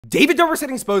David Dobrik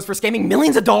getting exposed for scamming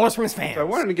millions of dollars from his fans. I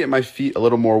wanted to get my feet a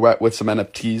little more wet with some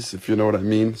NFTs, if you know what I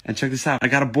mean. And check this out. I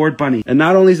got a board bunny. And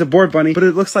not only is it a board bunny, but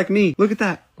it looks like me. Look at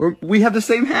that. We have the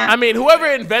same hat. I mean, whoever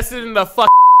invested in the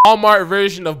Walmart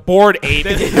version of Bored Ape,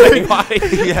 why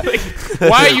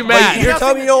are you mad? Like, you're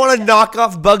telling me you don't want to knock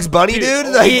off Bugs Bunny, dude?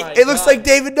 Like, it looks like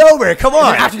David Dobrik. Come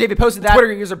on. After David posted that,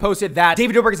 Twitter user posted that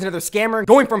David Dobrik is another scammer,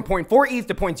 going from 0.4 ETH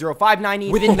to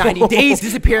 0.0590 within 90 days,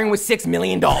 disappearing with $6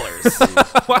 million.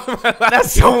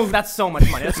 That's so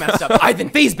much money. That's messed up.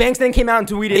 FaZe Banks then came out and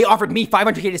tweeted, they offered me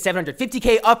 $500K to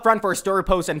 $750K upfront for a story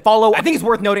post and follow. I think it's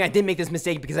worth noting I didn't make this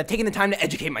mistake because I've taken the time to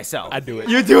educate myself. I'd do it.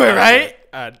 You do it, right?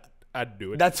 I'd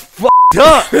do it. That's fucked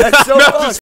up. That's so fucked.